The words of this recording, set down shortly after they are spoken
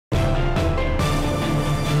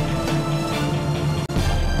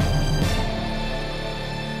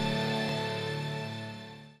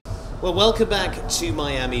Well, welcome back to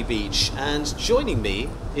Miami Beach, and joining me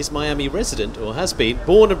is Miami resident, or has been,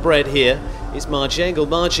 born and bred here, is Margie Engle.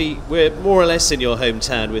 Margie, we're more or less in your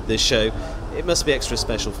hometown with this show. It must be extra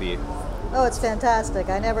special for you. Oh, it's fantastic.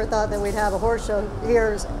 I never thought that we'd have a horse show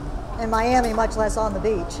here in Miami, much less on the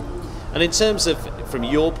beach. And in terms of, from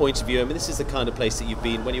your point of view, I mean, this is the kind of place that you've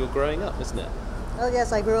been when you were growing up, isn't it? Oh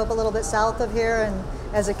yes, I grew up a little bit south of here, and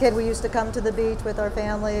as a kid we used to come to the beach with our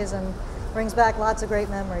families, and brings back lots of great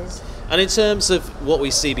memories. And in terms of what we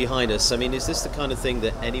see behind us, I mean, is this the kind of thing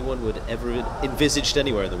that anyone would ever envisaged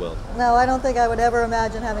anywhere in the world? No, I don't think I would ever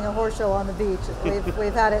imagine having a horse show on the beach.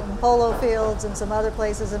 We've had it in polo fields and some other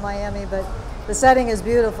places in Miami, but the setting is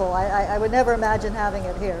beautiful. I would never imagine having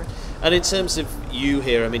it here. And in terms of you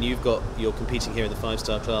here, I mean, you're competing here in the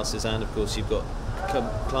 5-star classes, and of course you've got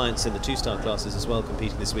clients in the 2-star classes as well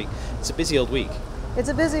competing this week. It's a busy old week. It's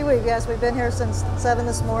a busy week, yes. We've been here since 7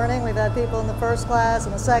 this morning. We've had people in the first class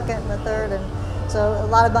and the second and the third, and so a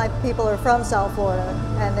lot of my people are from South Florida,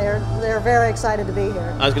 and they're very excited to be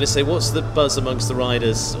here. I was going to say, what's the buzz amongst the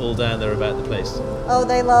riders all down there about the place? Oh,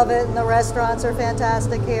 they love it, and the restaurants are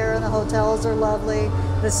fantastic here, and the hotels are lovely.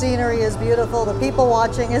 The scenery is beautiful. The people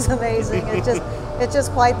watching is amazing. It's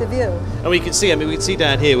just quite the view. And we can see, I mean, we can see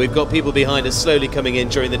down here, we've got people behind us slowly coming in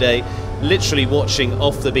during the day, literally watching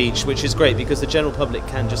off the beach, which is great because the general public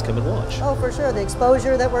can just come and watch. Oh, for sure. The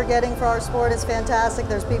exposure that we're getting for our sport is fantastic.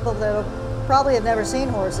 There's people that probably have never seen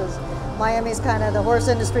horses. Miami's the horse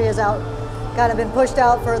industry is kind of been pushed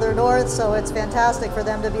out further north, so it's fantastic for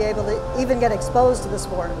them to be able to even get exposed to the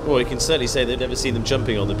sport. Well, you can certainly say they've never seen them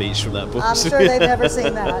jumping on the beach from that point. I'm sure they've never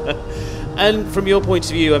seen that. And from your point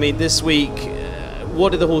of view, I mean, this week,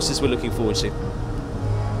 what are the horses we're looking forward to?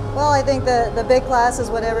 Well, I think the big class is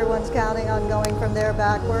what everyone's counting on going from there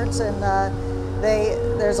backwards, and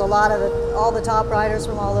there's a lot of all the top riders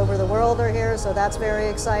from all over the world are here, so that's very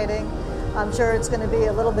exciting. I'm sure it's going to be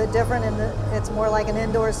a little bit different, it's more like an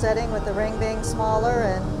indoor setting with the ring being smaller,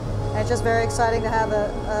 and it's just very exciting to have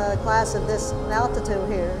a class of this altitude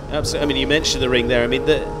here. Absolutely. I mean, you mentioned the ring there. I mean,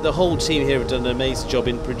 the whole team here have done an amazing job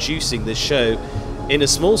in producing this show in a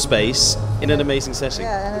small space, in an amazing setting.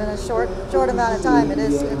 Yeah, and in a short amount of time.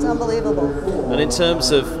 It's unbelievable. And in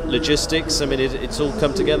terms of logistics, I mean, it's all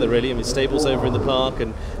come together, really. I mean, stables over in the park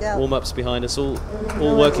and warm-ups behind us, all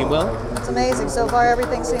working well. It's amazing. So far,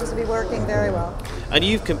 everything seems to be working very well. And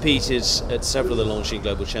you've competed at several of the Longines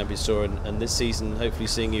Global Champions Tour, and this season, hopefully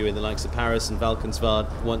seeing you in the likes of Paris and Valkenswaard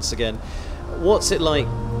once again. What's it like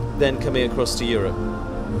then coming across to Europe?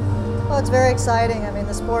 Well, it's very exciting. I mean,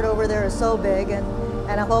 the sport over there is so big, and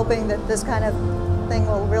I'm hoping that this kind of thing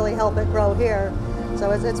will really help it grow here.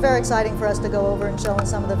 So it's very exciting for us to go over and show in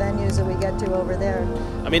some of the venues that we get to over there.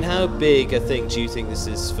 I mean, how big a thing do you think this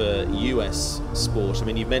is for US sport? I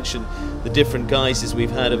mean, you've mentioned the different guises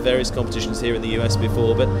we've had of various competitions here in the US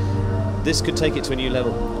before, but this could take it to a new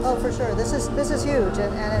level. Oh, for sure. This is huge,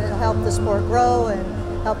 and it'll help the sport grow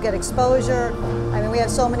and help get exposure. I mean, we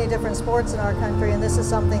have so many different sports in our country, and this is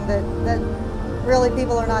something that really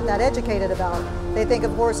people are not that educated about. They think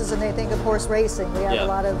of horses and they think of horse racing. We have a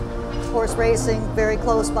lot of horse racing very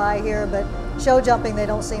close by here, but show jumping they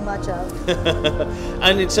don't see much of.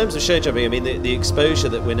 And in terms of show jumping, I mean, the exposure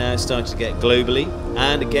that we're now starting to get globally,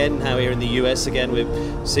 and again, how here in the US, again,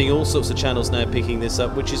 we're seeing all sorts of channels now picking this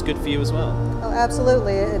up, which is good for you as well. Oh,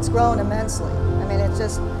 absolutely. It's grown immensely. I mean, it's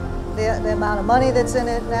just the amount of money that's in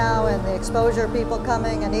it now, and the exposure of people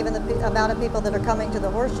coming, and even the amount of people that are coming to the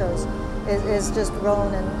horse shows is just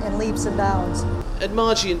grown in leaps and bounds. And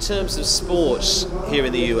Margie, in terms of sports here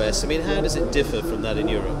in the US, I mean, how does it differ from that in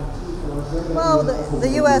Europe? Well, the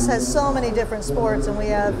US has so many different sports, and we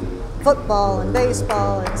have football and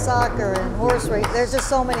baseball and soccer and horse racing. There's just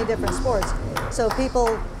so many different sports. So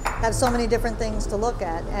people have so many different things to look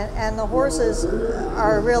at, and the horses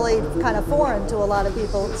are really kind of foreign to a lot of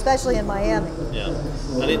people, especially in Miami. Yeah.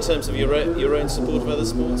 And in terms of your own support of other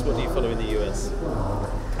sports, what do you follow in the US?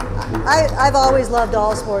 I've always loved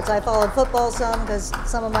all sports. I followed football some because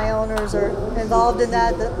some of my owners are involved in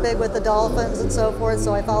that, big with the Dolphins and so forth,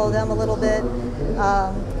 so I follow them a little bit.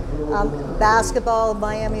 Basketball,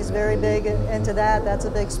 Miami's very big into that. That's a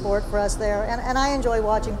big sport for us there. And I enjoy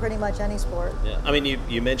watching pretty much any sport. Yeah, I mean,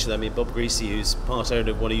 you mentioned that. I mean, Bob Greasy, who's part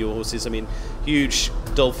owner of one of your horses, I mean, huge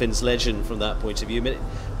Dolphins legend from that point of view. I mean,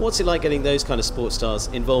 what's it like getting those kind of sports stars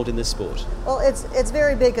involved in this sport? Well, it's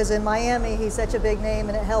very big because in Miami he's such a big name,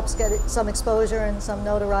 and it helps get some exposure and some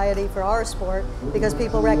notoriety for our sport because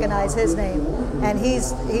people recognize his name. And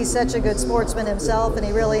he's such a good sportsman himself, and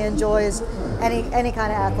he really enjoys any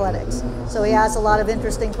kind of athletics. So he asks a lot of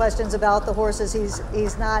interesting questions about the horses.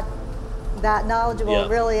 He's not that knowledgeable Yeah.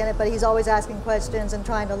 really in it, but he's always asking questions and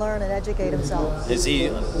trying to learn and educate himself. Has he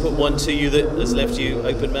put one to you that has left you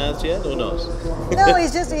open-mouthed yet, or not? No, he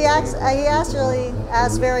actually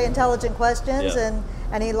asks very intelligent questions, Yeah.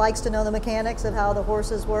 and he likes to know the mechanics of how the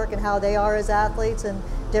horses work and how they are as athletes and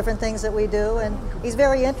different things that we do, and he's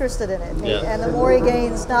very interested in it. Yeah. And the more he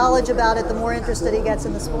gains knowledge about it, the more interested he gets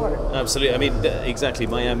in the sport. Absolutely. I mean, exactly.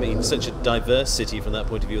 Miami is such a diverse city from that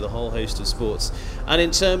point of view, with a whole host of sports. And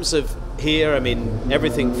in terms of here, I mean,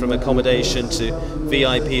 everything from accommodation to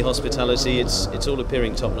VIP hospitality, it's all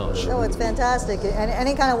appearing top-notch. Oh, it's fantastic. And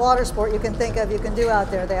any kind of water sport you can think of, you can do out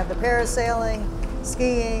there. They have the parasailing,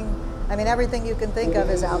 skiing. I mean, everything you can think of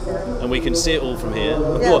is out there. And we can see it all from here.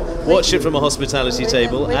 Yeah. Watch it from a hospitality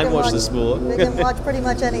table and watch the sport. We can watch pretty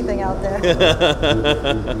much anything out there.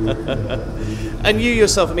 And you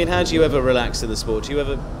yourself, I mean, how do you ever relax in the sport? Do you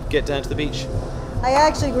ever get down to the beach? I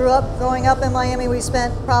actually growing up in Miami, we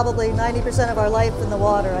spent probably 90% of our life in the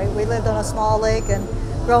water. We lived on a small lake, and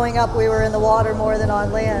growing up we were in the water more than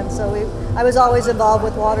on land. So I was always involved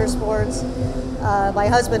with water sports. My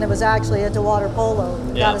husband was actually into water polo.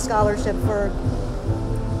 Yeah. Got a scholarship for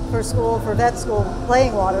vet school,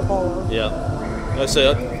 playing water polo. Yeah. Oh,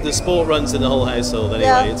 so the sport runs in the whole household anyway.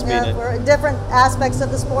 Yeah, we're different aspects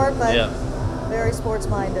of the sport, but Yeah. very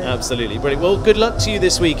sports-minded. Absolutely. Brilliant. Well, good luck to you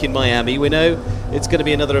this week in Miami. We know it's going to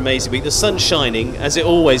be another amazing week. The sun's shining, as it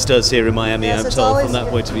always does here in Miami, Yes, I'm it's told, always- from that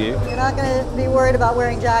point of view. You're not going to be worried about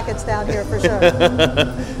wearing jackets down here for sure.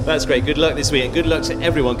 That's great. Good luck this week, and good luck to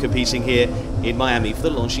everyone competing here in Miami for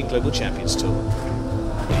the Longines Global Champions Tour.